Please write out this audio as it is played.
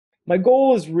my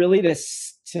goal is really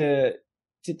to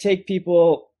take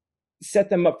people, set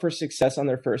them up for success on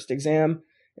their first exam.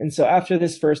 And so after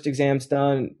this first exam's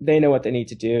done, they know what they need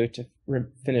to do to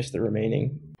finish the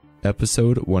remaining.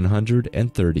 Episode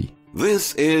 130.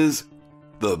 This is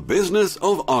The Business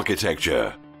of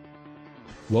Architecture.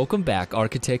 Welcome back,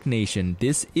 Architect Nation.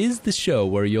 This is the show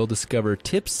where you'll discover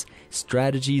tips,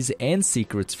 strategies, and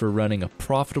secrets for running a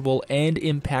profitable and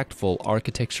impactful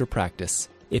architecture practice.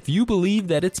 If you believe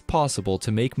that it's possible to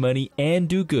make money and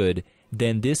do good,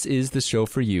 then this is the show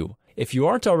for you. If you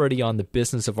aren't already on the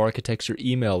Business of Architecture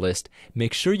email list,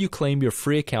 make sure you claim your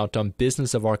free account on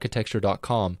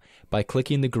businessofarchitecture.com by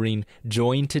clicking the green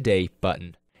Join Today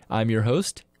button. I'm your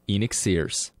host, Enoch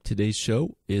Sears. Today's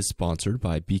show is sponsored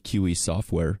by BQE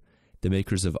Software, the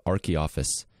makers of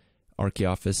ArchiOffice.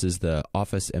 ArchiOffice is the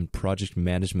office and project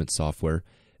management software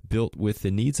built with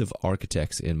the needs of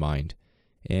architects in mind.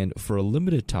 And for a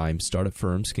limited time, startup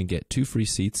firms can get 2 free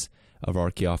seats of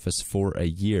ArchiOffice for a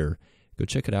year. Go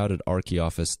check it out at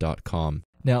archioffice.com.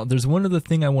 Now, there's one other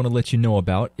thing I want to let you know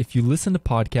about. If you listen to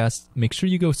podcasts, make sure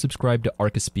you go subscribe to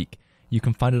ArchiSpeak. You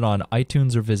can find it on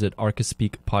iTunes or visit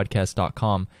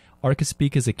archispeakpodcast.com.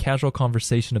 ArchiSpeak is a casual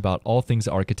conversation about all things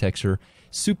architecture.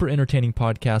 Super entertaining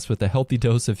podcast with a healthy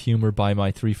dose of humor by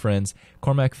my 3 friends,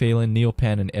 Cormac Phelan, Neil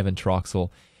Penn, and Evan Troxel.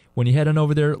 When you head on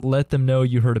over there, let them know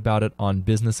you heard about it on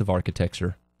Business of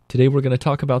Architecture. Today we're going to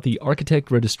talk about the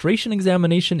architect registration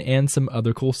examination and some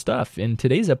other cool stuff. In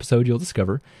today's episode, you'll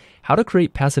discover how to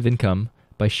create passive income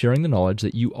by sharing the knowledge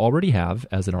that you already have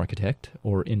as an architect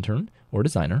or intern or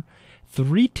designer,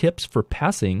 3 tips for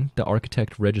passing the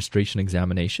architect registration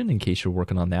examination in case you're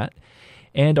working on that,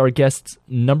 and our guest's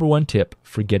number 1 tip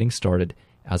for getting started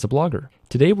as a blogger.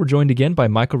 Today we're joined again by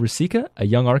Michael Riscica, a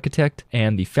young architect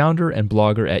and the founder and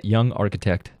blogger at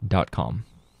youngarchitect.com.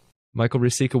 Michael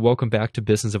Riscica, welcome back to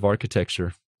Business of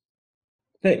Architecture.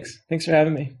 Thanks for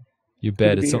having me. You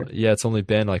bet. It's only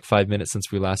been like 5 minutes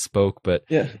since we last spoke, but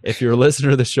yeah. If you're a listener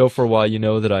to the show for a while, you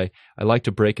know that I like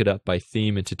to break it up by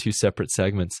theme into 2 separate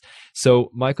segments. So,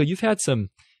 Michael, you've had something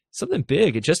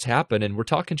big. It just happened, and we're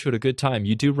talking to you at a good time.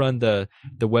 You do run the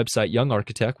website Young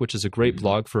Architect, which is a great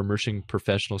blog for emerging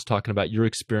professionals, talking about your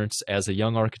experience as a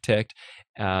young architect,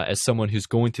 as someone who's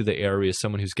going through the area,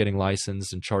 someone who's getting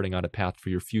licensed and charting out a path for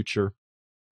your future.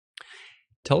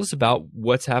 Tell us about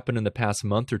what's happened in the past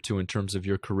month or 2 in terms of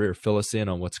your career. Fill us in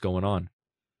on what's going on.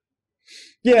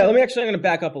 Yeah, I'm going to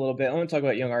back up a little bit. I want to talk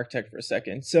about Young Architect for a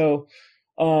second. So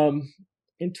in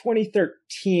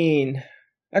 2013,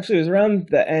 actually, it was around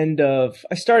the end of,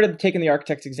 I started taking the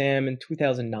architect's exam in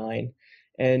 2009,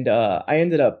 and I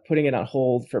ended up putting it on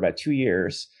hold for about 2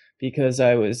 years because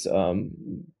I was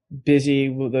busy.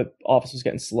 The office was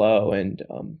getting slow, and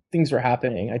things were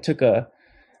happening.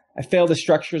 I failed a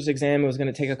structures exam. It was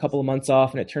going to take a couple of months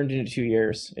off, and it turned into 2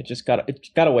 years. It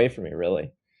got away from me,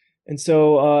 really. And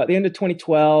so at the end of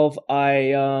 2012,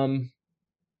 I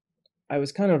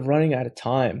was kind of running out of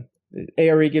time. The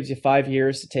ARE gives you 5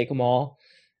 years to take them all.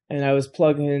 And I was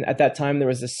plugging in. At that time, there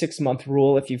was a 6-month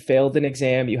rule. If you failed an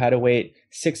exam, you had to wait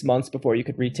 6 months before you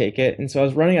could retake it. And so I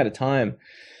was running out of time.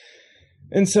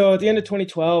 And so at the end of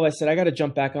 2012, I said, I got to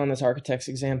jump back on this architect's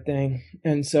exam thing.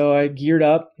 And so I geared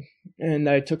up and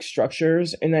I took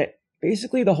structures. And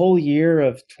basically the whole year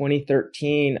of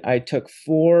 2013, I took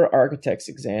 4 architect's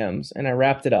exams and I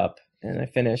wrapped it up and I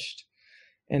finished.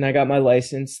 And I got my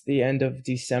license the end of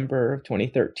December of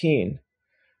 2013.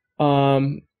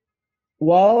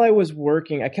 While I was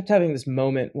working, I kept having this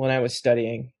moment when I was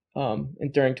studying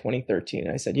and during 2013.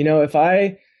 I said, if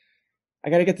I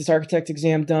got to get this architect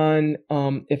exam done.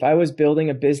 If I was building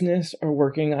a business or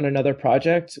working on another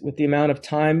project, with the amount of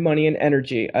time, money, and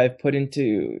energy I've put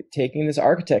into taking this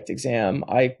architect exam,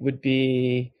 I would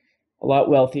be a lot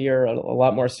wealthier, a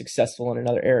lot more successful in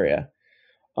another area.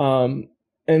 And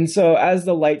so as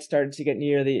the light started to get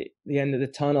near the end of the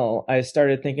tunnel, I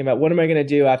started thinking about, what am I going to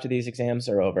do after these exams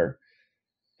are over?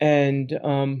 And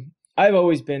I've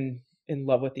always been in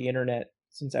love with the internet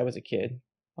since I was a kid.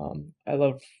 I've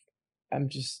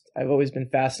always been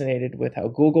fascinated with how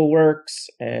Google works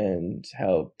and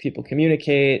how people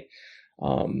communicate.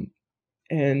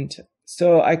 And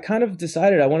so I kind of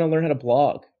decided I want to learn how to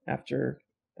blog after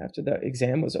the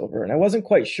exam was over. And I wasn't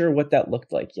quite sure what that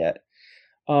looked like yet.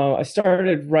 I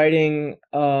started writing,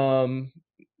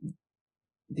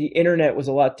 the internet was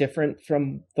a lot different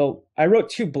I wrote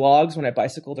 2 blogs when I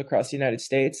bicycled across the United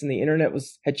States, and the internet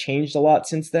had changed a lot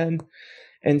since then.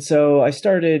 And so I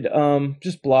started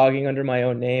just blogging under my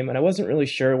own name, and I wasn't really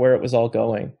sure where it was all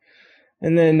going.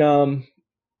 And then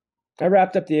I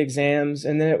wrapped up the exams,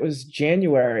 and then it was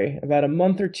January, about a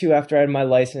month or 2 after I had my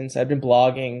license. I'd been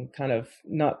blogging, kind of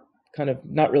not kind of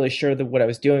not really sure what I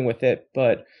was doing with it,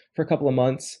 but for a couple of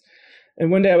months.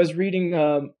 And one day I was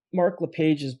reading Mark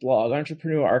LePage's blog,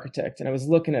 Entrepreneur Architect, and I was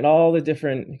looking at all the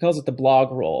different, he calls it the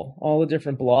blog roll, all the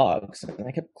different blogs. And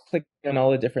I kept clicking on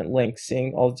all the different links,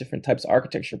 seeing all the different types of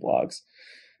architecture blogs.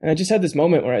 And I just had this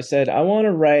moment where I said, I want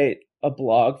to write a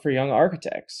blog for young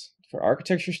architects, for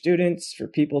architecture students, for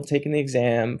people taking the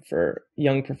exam, for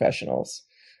young professionals.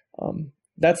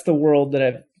 That's the world that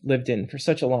I've lived in for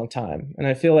such a long time. And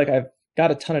I feel like I've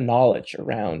got a ton of knowledge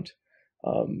around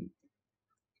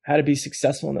how to be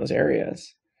successful in those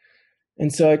areas. And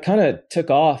so it kind of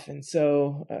took off. And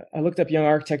so I looked up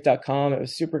youngarchitect.com. It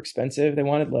was super expensive. They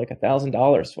wanted like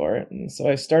 $1,000 for it. And so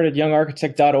I started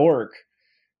youngarchitect.org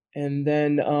and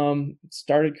then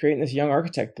started creating this young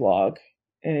architect blog.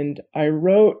 And I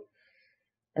wrote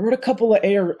a couple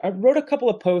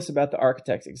of posts about the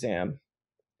architect exam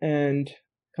and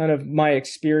kind of my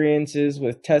experiences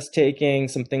with test taking,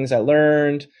 some things I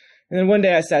learned. And then one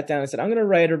day I sat down and said, I'm going to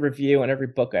write a review on every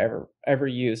book I ever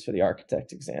used for the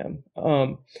architect exam.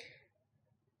 That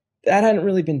hadn't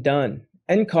really been done.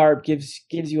 NCARB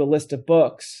gives you a list of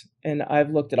books, and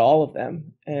I've looked at all of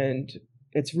them, and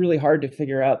it's really hard to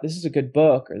figure out this is a good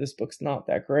book or this book's not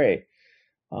that great.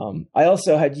 I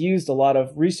also had used a lot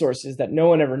of resources that no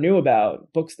one ever knew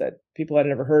about, books that people had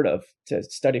never heard of to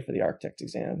study for the architect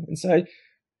exam. And so I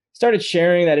started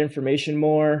sharing that information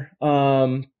more.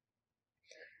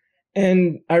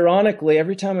 And ironically,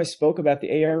 every time I spoke about the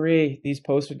ARE, these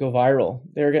posts would go viral.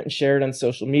 They were getting shared on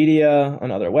social media,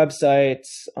 on other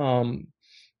websites.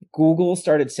 Google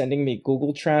started sending me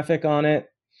Google traffic on it.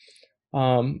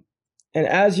 And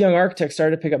as young architects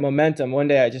started to pick up momentum, one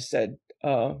day I just said,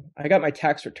 I got my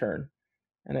tax return.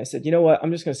 And I said, you know what?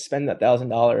 I'm just going to spend that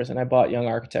 $1,000. And I bought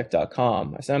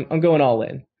youngarchitect.com. I said, I'm going all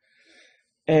in.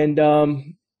 And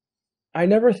I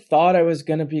never thought I was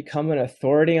going to become an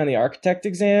authority on the architect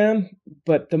exam,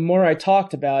 but the more I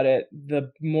talked about it,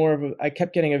 the more I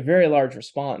kept getting a very large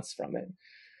response from it.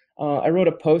 I wrote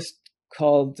a post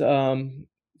called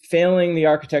Failing the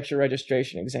Architecture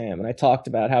Registration Exam, and I talked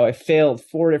about how I failed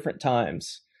 4 different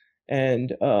times,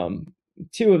 and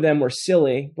 2 of them were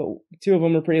silly, but 2 of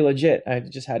them were pretty legit. I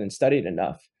just hadn't studied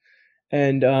enough.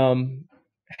 And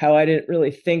how I didn't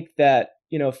really think that,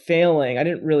 failing, I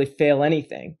didn't really fail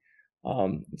anything.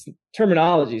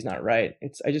 Terminology is not right.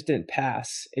 I just didn't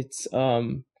pass. I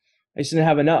just didn't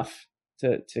have enough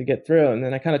to get through. And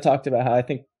then I kind of talked about how I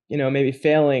think, maybe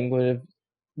failing would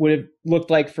have looked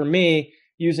like for me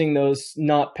using those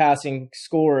not passing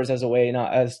scores as a way,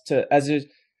 not as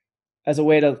a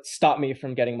way to stop me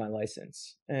from getting my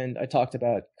license. And I talked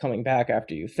about coming back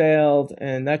after you failed,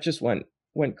 and that just went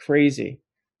crazy.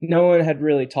 No one had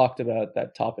really talked about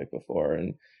that topic before,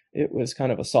 and it was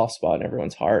kind of a soft spot in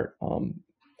everyone's heart.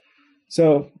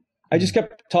 So I just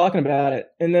kept talking about it.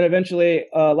 And then eventually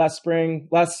last fall,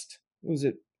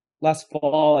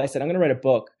 I said, I'm going to write a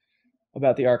book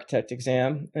about the architect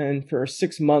exam. And for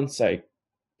 6 months,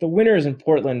 the winters in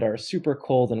Portland are super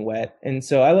cold and wet. And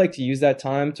so I like to use that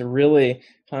time to really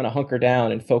kind of hunker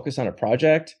down and focus on a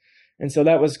project. And so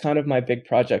that was kind of my big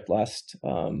project last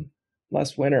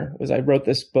winter, was I wrote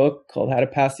this book called How to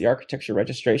Pass the Architecture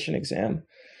Registration Exam.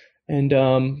 And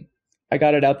I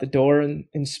got it out the door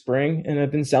in spring, and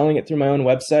I've been selling it through my own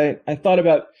website. I thought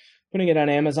about putting it on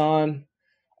Amazon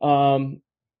and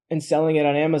selling it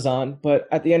on Amazon. But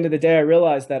at the end of the day, I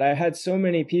realized that I had so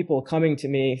many people coming to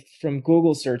me from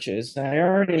Google searches, and I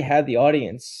already had the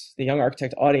audience, the young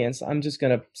architect audience. I'm just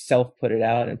going to self-put it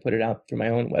out and put it out through my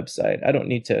own website. I don't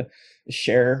need to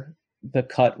share the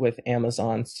cut with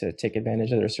Amazon to take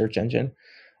advantage of their search engine.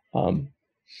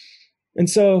 And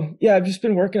so, yeah, I've just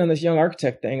been working on this young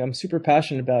architect thing. I'm super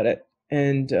passionate about it.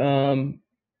 And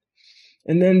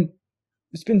then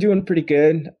it's been doing pretty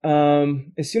good.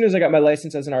 As soon as I got my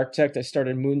license as an architect, I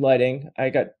started moonlighting. I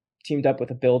got teamed up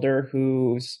with a builder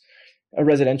who's a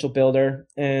residential builder.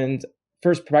 And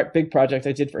first big project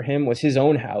I did for him was his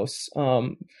own house.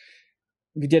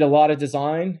 We did a lot of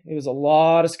design. It was a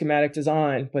lot of schematic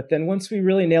design. But then once we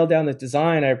really nailed down the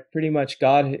design, I pretty much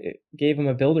gave him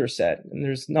a builder set. And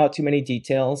there's not too many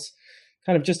details,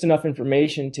 kind of just enough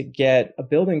information to get a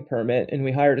building permit. And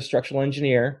we hired a structural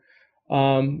engineer.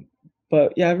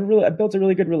 But yeah, I built a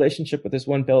really good relationship with this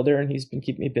one builder, and he's been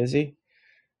keeping me busy.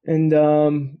 And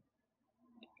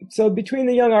so between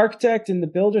the young architect and the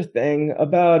builder thing,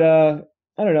 about, I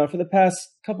don't know, for the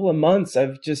past couple of months,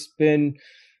 for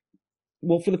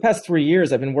the past 3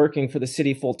 years, I've been working for the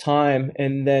city full time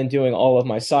and then doing all of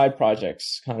my side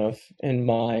projects kind of on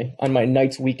my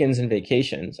nights, weekends, and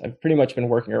vacations. I've pretty much been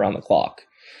working around the clock.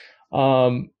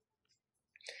 And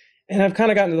I've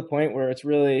kind of gotten to the point where it's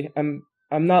really, I'm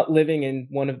I'm not living in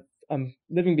I'm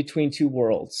living between two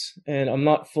worlds, and I'm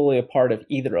not fully a part of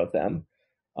either of them.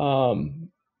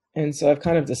 And so I've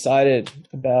kind of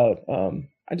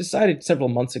I decided several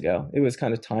months ago, it was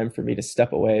kind of time for me to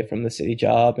step away from the city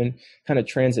job and kind of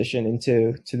transition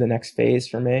into the next phase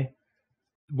for me.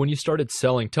 When you started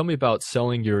selling, tell me about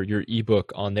selling your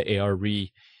ebook on the ARE.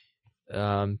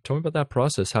 Tell me about that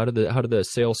process. How did the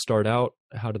sales start out?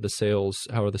 How are the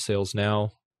sales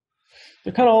now?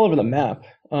 They're kind of all over the map.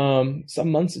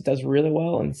 Some months it does really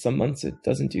well, and some months it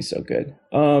doesn't do so good.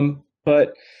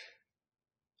 But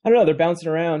I don't know, they're bouncing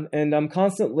around, and I'm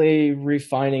constantly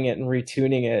refining it and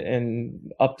retuning it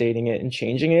and updating it and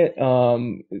changing it.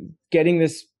 Getting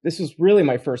this was really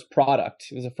my first product.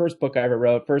 It was the first book I ever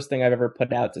wrote, first thing I've ever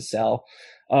put out to sell.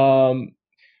 I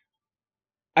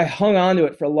hung on to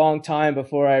it for a long time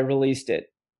before I released it.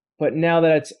 But now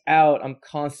that it's out, I'm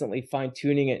constantly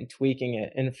fine-tuning it and tweaking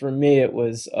it. And for me, it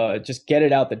was just get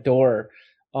it out the door,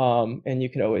 and you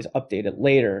can always update it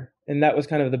later. And that was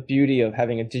kind of the beauty of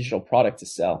having a digital product to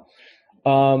sell.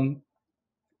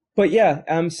 But yeah,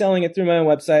 I'm selling it through my own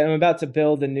website. I'm about to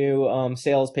build a new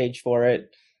sales page for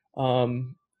it.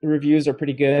 The reviews are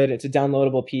pretty good. It's a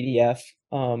downloadable PDF.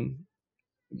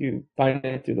 You find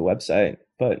it through the website.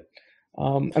 But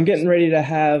I'm getting ready to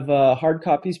have hard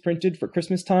copies printed for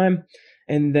Christmas time.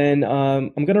 And then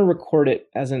I'm going to record it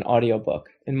as an audiobook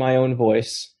in my own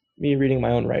voice, me reading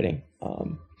my own writing.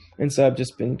 And so I've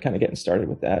just been kind of getting started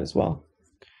with that as well.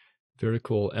 Very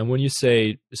cool. And when you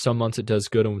say some months it does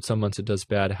good and some months it does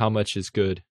bad, how much is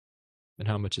good and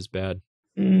how much is bad?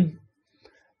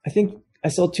 I think I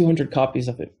sold 200 copies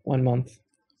of it one month.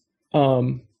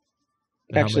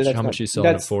 Actually, how much are you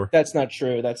selling it for? That's not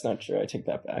true. That's not true. I take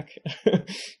that back.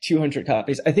 200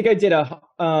 copies. I think I did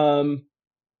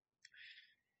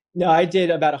I did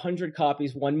about 100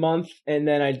 copies one month, and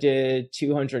then I did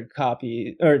 200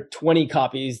 copies or 20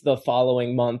 copies the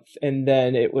following month, and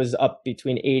then it was up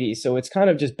between 80. So it's kind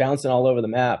of just bouncing all over the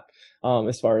map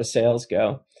as far as sales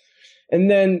go.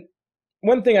 And then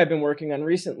one thing I've been working on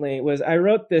recently was I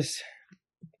wrote the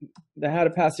How to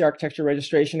Pass the Architecture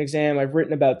Registration Exam. I've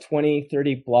written about 20,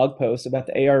 30 blog posts about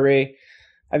the ARE.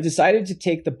 I've decided to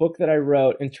take the book that I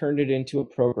wrote and turn it into a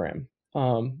program.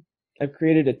 I've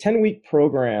created a 10-week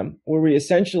program where we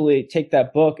essentially take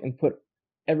that book and put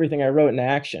everything I wrote into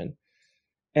action.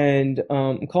 And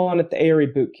I'm calling it the ARE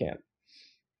Boot Camp.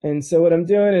 And so what I'm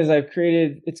doing is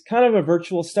it's kind of a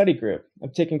virtual study group. I'm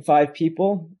taking 5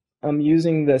 people. I'm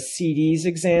using the CDs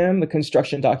exam, the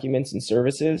Construction Documents and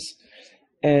Services.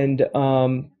 And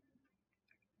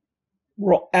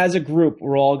as a group,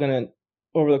 we're all going to,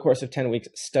 over the course of 10 weeks,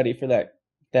 study for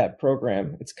that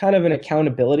program. It's kind of an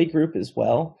accountability group as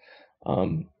well.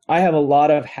 I have a lot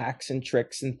of hacks and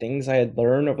tricks and things I had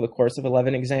learned over the course of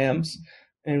 11 exams,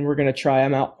 and we're going to try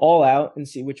them all out and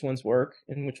see which ones work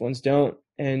and which ones don't.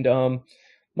 And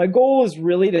my goal is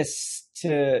really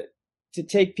to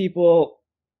take people,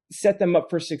 set them up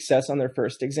for success on their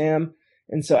first exam.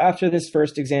 And so after this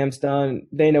first exam's done,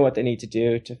 they know what they need to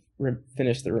do to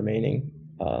finish the remaining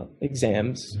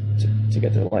exams to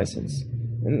get their license.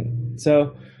 And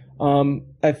so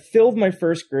I've filled my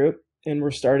first group, and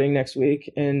we're starting next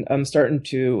week. And I'm starting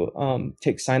to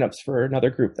take signups for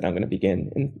another group that I'm going to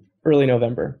begin in early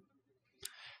November.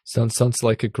 Sounds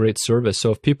like a great service.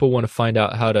 So if people want to find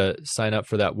out how to sign up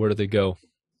for that, where do they go?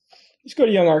 Just go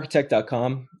to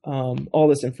youngarchitect.com. All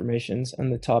this information's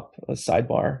on the top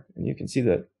sidebar, and you can see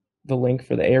the link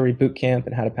for the ARE Bootcamp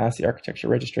and how to pass the architecture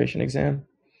registration exam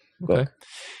book. Okay.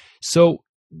 So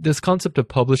this concept of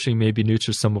publishing may be new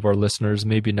to some of our listeners,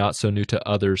 maybe not so new to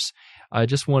others. I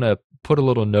just want to put a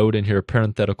little note in here, a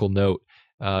parenthetical note.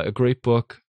 A great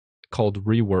book called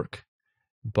Rework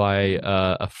by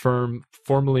a firm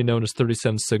formerly known as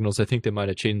 37 Signals. I think they might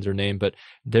have changed their name, but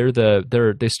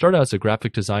they started out as a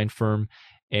graphic design firm,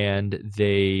 and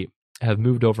they have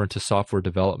moved over into software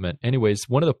development. Anyways,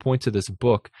 one of the points of this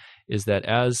book is that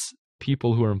as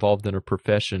people who are involved in our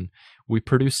profession, we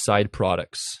produce side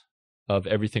products of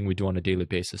everything we do on a daily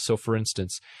basis. So for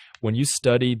instance, when you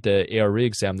study the ARE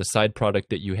exam, the side product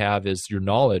that you have is your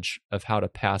knowledge of how to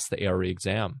pass the ARE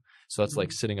exam. So that's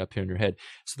like sitting up here in your head.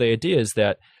 So the idea is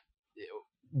that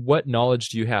what knowledge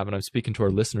do you have, and I'm speaking to our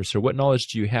listeners here, what knowledge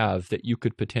do you have that you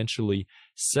could potentially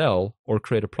sell or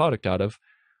create a product out of,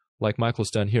 like Michael's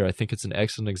done here? I think it's an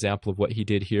excellent example of what he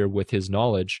did here with his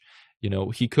knowledge. You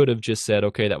know, he could have just said,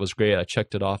 okay, that was great, I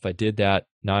checked it off, I did that,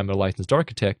 now I'm a licensed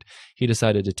architect. He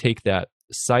decided to take that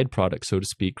side product, so to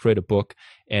speak, create a book,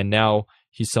 and now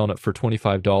He's selling it for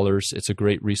 $25. It's a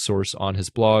great resource on his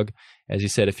blog. As he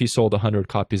said, if he sold 100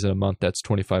 copies in a month, that's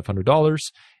 $2,500.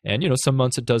 And, some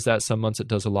months it does that, some months it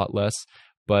does a lot less.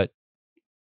 But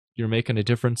you're making a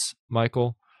difference,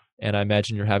 Michael, and I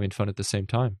imagine you're having fun at the same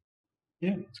time.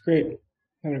 Yeah, it's great.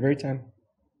 Having a great time.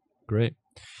 Great.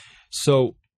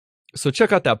 So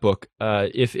check out that book.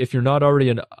 If you're not already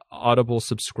an Audible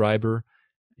subscriber,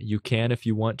 you can, if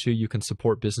you want to. You can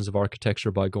support Business of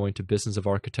Architecture by going to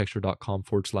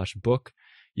businessofarchitecture.com/book.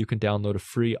 You can download a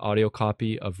free audio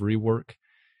copy of Rework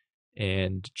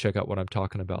and check out what I'm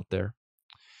talking about there.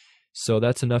 So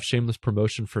that's enough shameless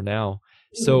promotion for now.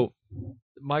 So,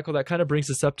 Michael, that kind of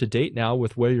brings us up to date now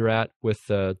with where you're at with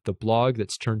the blog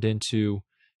that's turned into,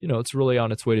 it's really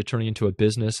on its way to turning into a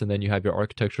business, and then you have your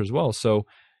architecture as well. So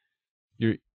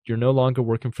you're no longer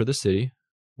working for the city.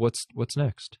 What's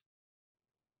next?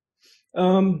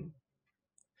 The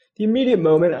immediate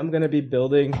moment, I'm going to be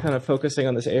building, kind of focusing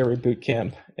on this ARA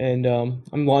bootcamp, and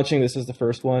I'm launching this as the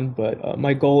first one, but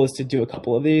my goal is to do a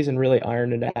couple of these and really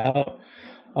iron it out.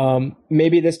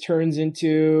 Maybe this turns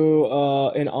into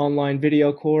an online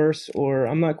video course, or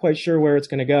I'm not quite sure where it's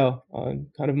going to go.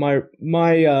 Kind of my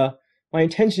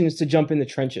intention is to jump in the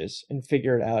trenches and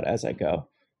figure it out as I go.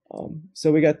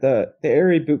 So we got the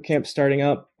ARA bootcamp starting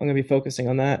up. I'm going to be focusing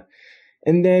on that.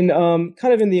 And then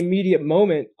kind of in the immediate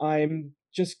moment, I'm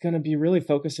just going to be really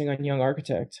focusing on Young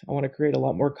Architect. I want to create a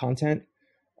lot more content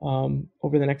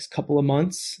over the next couple of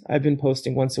months. I've been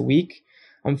posting once a week.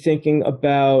 I'm thinking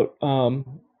about,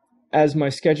 as my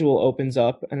schedule opens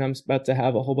up and I'm about to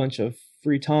have a whole bunch of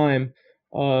free time,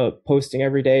 posting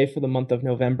every day for the month of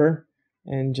November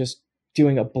and just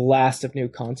doing a blast of new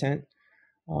content.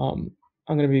 I'm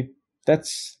going to be,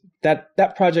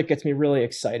 that project gets me really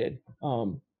excited.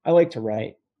 I like to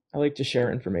write. I like to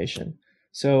share information.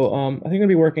 So I think I'm going to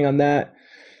be working on that.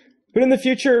 But in the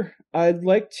future, I'd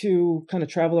like to kind of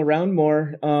travel around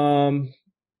more,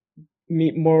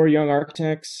 meet more young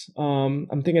architects. I'm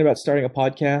thinking about starting a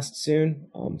podcast soon.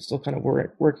 I'm still kind of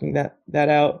working that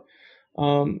out.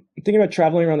 I'm thinking about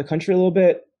traveling around the country a little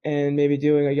bit and maybe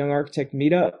doing a young architect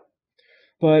meetup.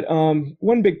 But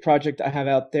one big project I have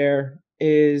out there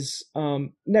is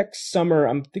next summer,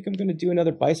 I think I'm going to do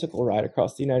another bicycle ride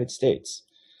across the United States.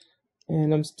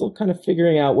 And I'm still kind of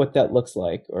figuring out what that looks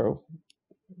like or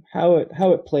how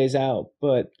it plays out.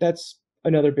 But that's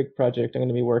another big project I'm going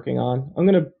to be working on. I'm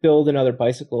going to build I'm going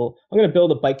to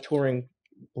build a bike touring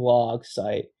blog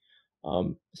site,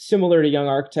 similar to Young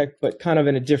Architect, but kind of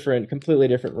in a completely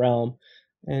different realm.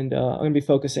 And I'm going to be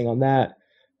focusing on that.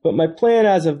 But my plan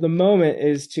as of the moment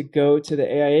is to go to the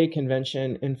AIA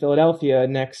convention in Philadelphia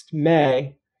next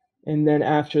May. And then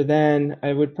after then,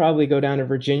 I would probably go down to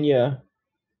Virginia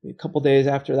a couple days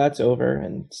after that's over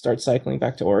and start cycling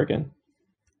back to Oregon.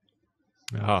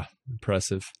 Ah,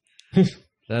 impressive.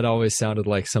 That always sounded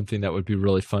like something that would be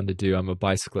really fun to do. I'm a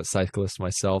cyclist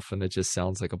myself, and it just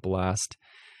sounds like a blast.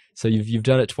 So you've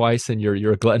done it twice, and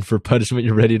you're a glutton for punishment.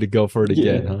 You're ready to go for it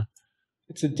again, huh?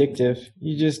 It's addictive.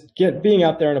 You just being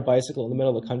out there on a bicycle in the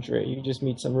middle of the country, you just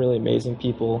meet some really amazing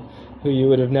people who you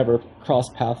would have never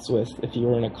crossed paths with if you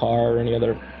were in a car or any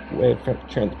other way of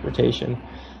transportation.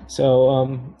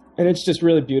 So, and it's just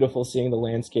really beautiful seeing the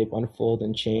landscape unfold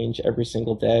and change every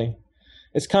single day.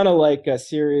 It's kind of like a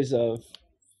series of,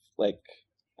 I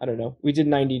don't know, we did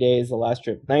 90 days the last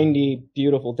trip, 90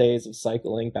 beautiful days of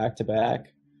cycling back to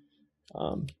back.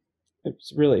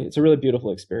 It's a really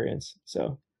beautiful experience.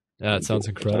 So. Yeah, it sounds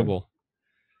incredible.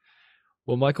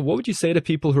 Well, Michael, what would you say to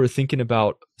people who are thinking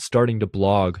about starting to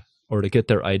blog or to get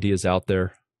their ideas out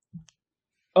there?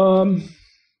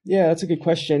 Yeah, that's a good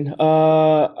question.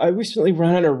 I recently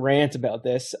ran on a rant about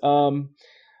this.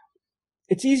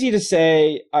 It's easy to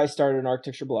say I started an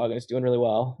architecture blog and it's doing really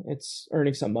well. It's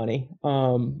earning some money.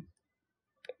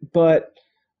 But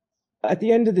at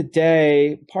the end of the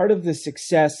day, part of the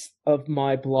success of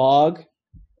my blog,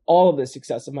 all of the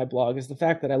success of my blog, is the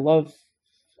fact that I love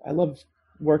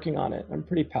working on it. I'm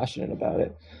pretty passionate about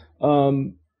it.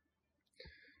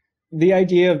 The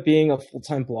idea of being a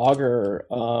full-time blogger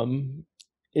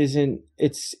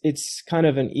it's kind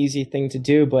of an easy thing to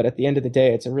do, but at the end of the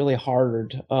day, it's really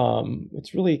hard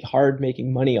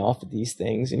making money off of these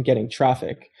things and getting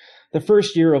traffic. The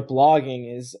first year of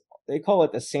blogging they call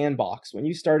it the sandbox. When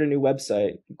you start a new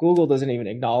website, Google doesn't even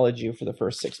acknowledge you for the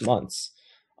first 6 months.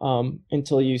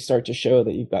 Until you start to show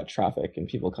that you've got traffic and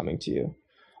people coming to you.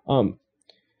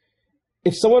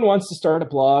 If someone wants to start a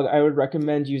blog, I would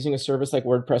recommend using a service like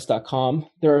WordPress.com.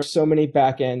 There are so many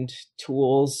back-end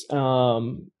tools.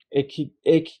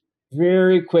 It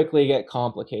very quickly get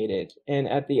complicated. And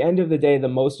at the end of the day, the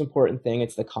most important thing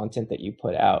is the content that you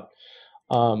put out.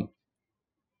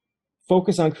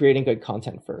 focus on creating good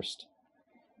content first.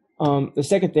 The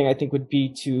second thing I think would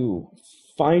be to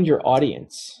find your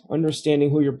audience, understanding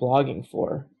who you're blogging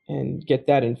for, and get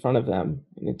that in front of them.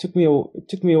 And it took me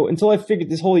until I figured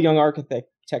this whole young architect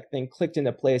thing clicked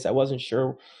into place. I wasn't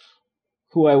sure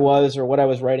who I was or what I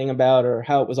was writing about or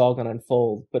how it was all going to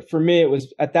unfold. But for me,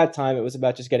 at that time, it was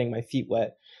about just getting my feet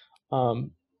wet.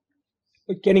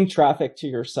 But getting traffic to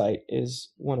your site is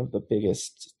one of the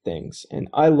biggest things. And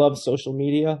I love social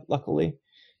media, luckily.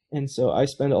 And so I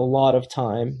spend a lot of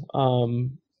time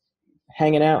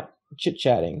hanging out,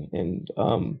 chit-chatting, and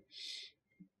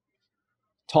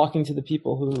talking to the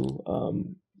people who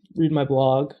read my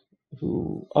blog,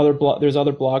 there's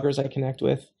other bloggers I connect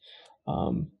with.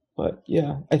 But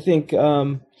yeah, I think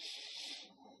blogs,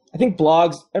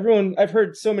 I've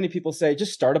heard so many people say,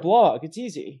 just start a blog. It's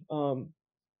easy.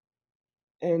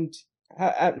 And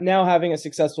now having a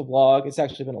successful blog, it's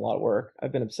actually been a lot of work.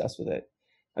 I've been obsessed with it.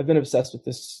 I've been obsessed with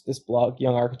this blog,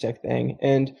 Young Architect thing.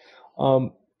 And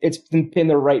it's been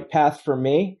the right path for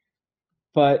me.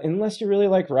 But unless you really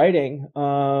like writing,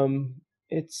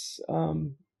 it's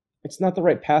not the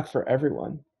right path for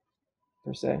everyone,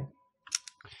 per se.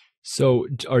 So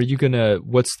are you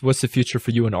what's the future for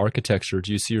you in architecture?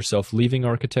 Do you see yourself leaving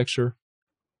architecture?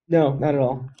 No, not at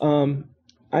all.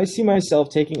 I see myself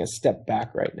taking a step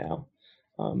back right now.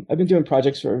 I've been doing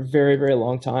projects for a very, very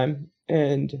long time.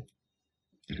 And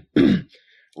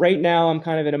right now I'm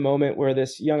kind of in a moment where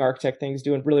this young architect thing is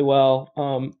doing really well.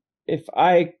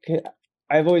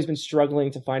 I've always been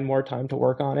struggling to find more time to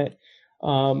work on it.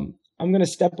 I'm going to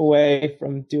step away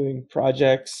from doing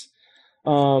projects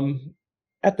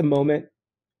at the moment.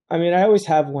 I mean, I always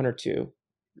have one or two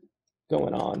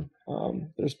going on.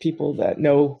 There's people that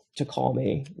know to call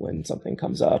me when something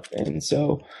comes up. And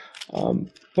so,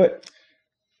 but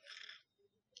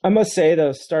I must say,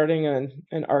 though, starting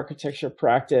an architecture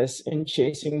practice and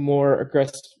chasing more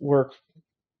aggressive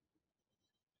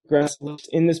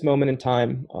in this moment in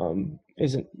time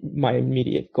isn't my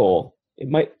immediate goal.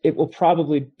 It will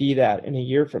probably be that in a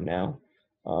year from now.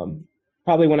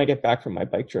 Probably when I get back from my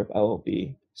bike trip, I will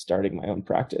be starting my own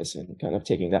practice and kind of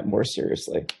taking that more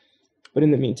seriously. But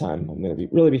in the meantime, I'm going to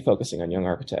really be focusing on Young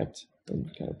Architect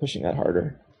and kind of pushing that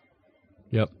harder.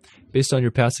 Yep. Based on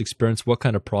your past experience, what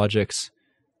kind of projects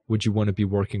would you want to be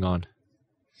working on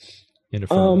in a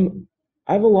firm?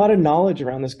 I have a lot of knowledge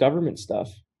around this government stuff.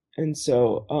 And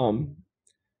so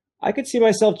I could see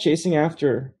myself chasing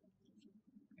after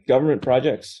government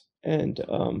projects and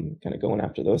kind of going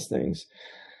after those things.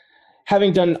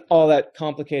 Having done all that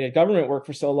complicated government work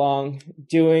for so long,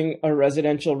 doing a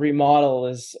residential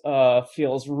remodel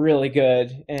feels really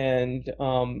good, and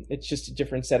it's just a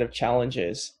different set of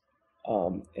challenges.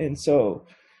 And so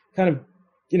kind of,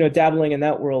 dabbling in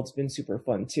that world's been super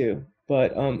fun too.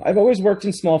 But I've always worked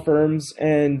in small firms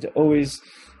and always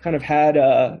kind of had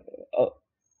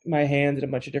my hand in a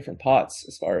bunch of different pots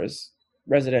as far as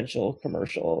residential,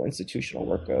 commercial, institutional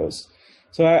work goes.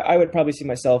 So I would probably see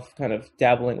myself kind of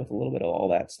dabbling with a little bit of all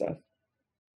that stuff.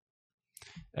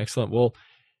 Excellent. Well,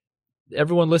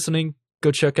 everyone listening,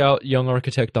 go check out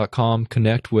youngarchitect.com,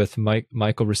 connect with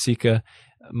Michael Riscica.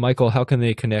 Michael, how can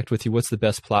they connect with you? What's the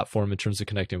best platform in terms of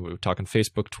connecting? We're talking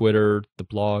Facebook, Twitter, the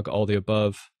blog, all the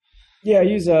above. Yeah, I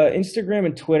use Instagram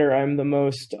and Twitter. I'm the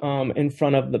most in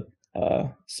front of the.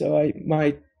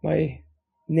 My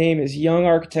name is Young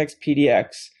Architects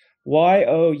PDX.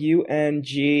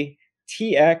 YOUNGTXPDX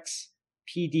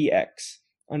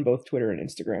on both Twitter and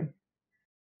Instagram.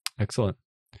 Excellent.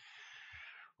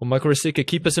 Well, Michael Riscica,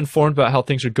 keep us informed about how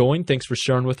things are going. Thanks for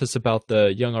sharing with us about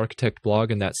the Young Architect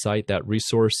blog and that site, that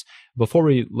resource. Before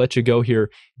we let you go here,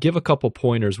 give a couple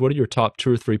pointers. What are your top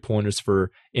 2 or 3 pointers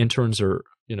for interns or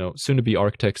soon-to-be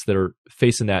architects that are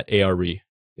facing that ARE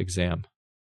exam?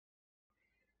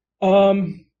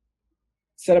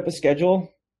 Set up a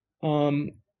schedule.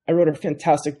 I wrote a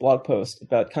fantastic blog post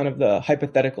about kind of the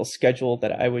hypothetical schedule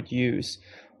that I would use.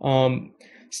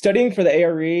 Studying for the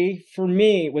ARE, for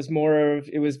me, it was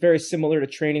very similar to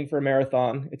training for a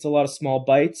marathon. It's a lot of small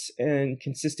bites and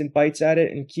consistent bites at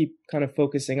it and keep kind of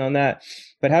focusing on that.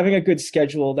 But having a good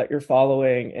schedule that you're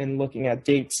following and looking at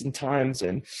dates and times,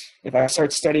 and if I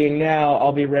start studying now,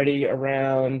 I'll be ready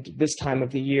around this time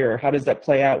of the year. How does that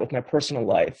play out with my personal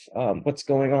life? What's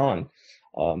going on?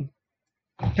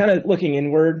 Kind of looking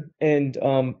inward and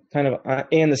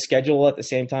and the schedule at the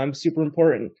same time, super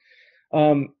important.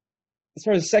 As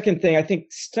far as the second thing, I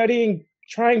think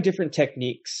trying different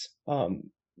techniques.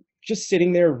 Just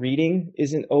sitting there reading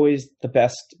isn't always the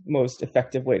best, most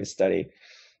effective way to study.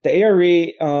 The ARE,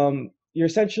 you're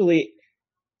essentially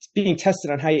being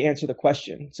tested on how you answer the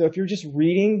question. So if you're just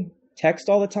reading text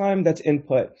all the time, that's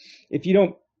input. If you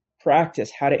don't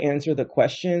practice how to answer the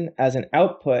question as an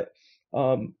output,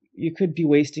 you could be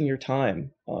wasting your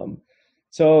time.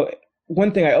 So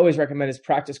one thing I always recommend is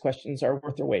practice questions are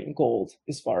worth their weight in gold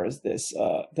as far as this,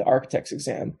 the architect's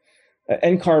exam.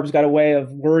 NCARB's got a way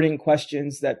of wording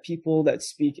questions that people that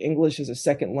speak English as a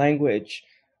second language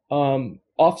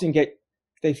often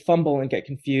they fumble and get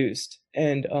confused.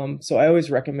 And so I always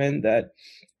recommend that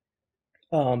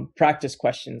practice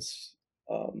questions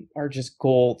are just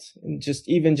gold. And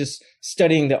even just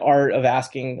studying the art of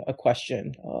asking a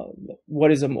question,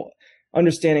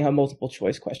 understanding how multiple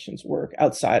choice questions work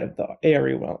outside of the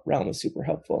ARE realm is super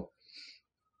helpful.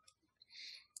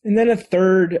 And then a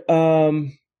third, let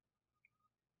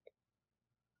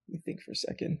me think for a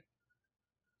second.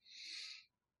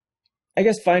 I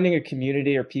guess finding a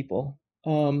community or people.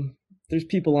 There's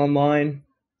people online.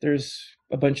 There's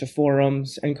a bunch of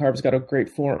forums. NCARB's got a great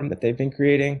forum that they've been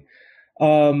creating.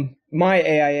 My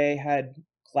AIA had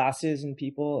classes and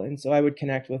people, and so I would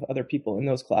connect with other people in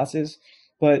those classes,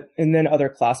 and then other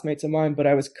classmates of mine, but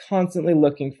I was constantly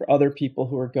looking for other people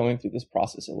who were going through this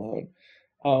process alone.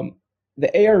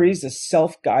 The ARE is a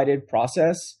self-guided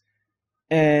process,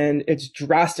 and it's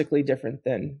drastically different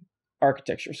than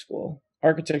architecture school.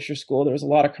 Architecture school, there's a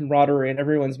lot of camaraderie and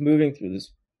everyone's moving through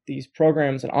these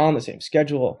programs and on the same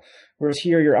schedule. Whereas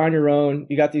here, you're on your own,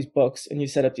 you got these books and you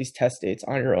set up these test dates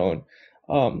on your own.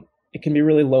 It can be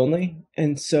really lonely.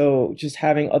 And so just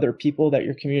having other people that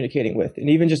you're communicating with and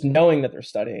even just knowing that they're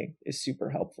studying is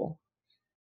super helpful.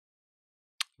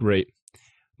 Great.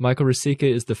 Michael Riscica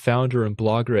is the founder and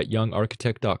blogger at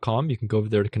youngarchitect.com. You can go over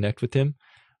there to connect with him.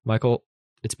 Michael,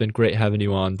 it's been great having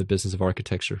you on The Business of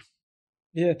Architecture.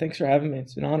 Yeah, thanks for having me.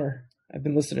 It's an honor. I've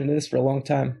been listening to this for a long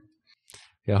time.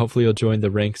 Yeah, hopefully you'll join the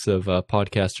ranks of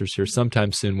podcasters here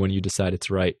sometime soon when you decide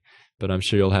it's right. But I'm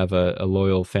sure you'll have a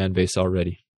loyal fan base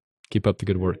already. Keep up the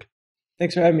good work.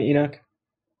 Thanks for having me, Enoch.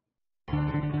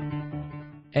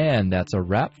 And that's a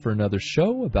wrap for another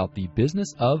show about the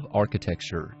business of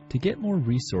architecture. To get more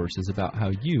resources about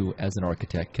how you, as an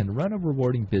architect, can run a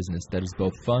rewarding business that is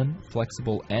both fun,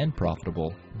 flexible, and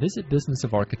profitable, visit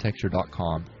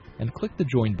businessafarchitecture.com and click the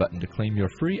join button to claim your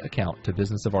free account to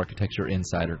Business of Architecture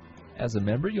Insider. As a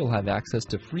member, you'll have access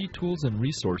to free tools and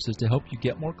resources to help you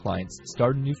get more clients,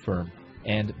 start a new firm,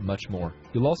 and much more.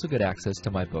 You'll also get access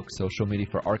to my book, Social Media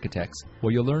for Architects,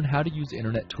 where you'll learn how to use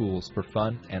internet tools for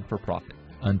fun and for profit.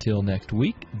 Until next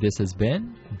week, this has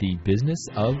been The Business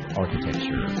of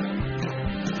Architecture.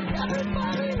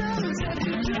 Everybody knows that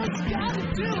you just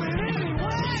gotta do it anyway.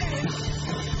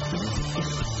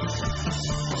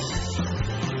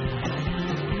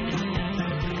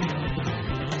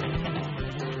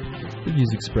 The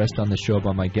views expressed on the show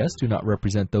by my guests do not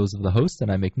represent those of the host,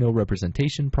 and I make no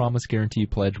representation, promise, guarantee,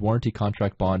 pledge, warranty,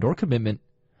 contract, bond, or commitment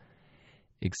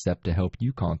except to help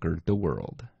you conquer the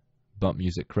world. Bump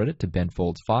music credit to Ben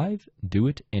Folds 5, Do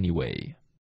It Anyway.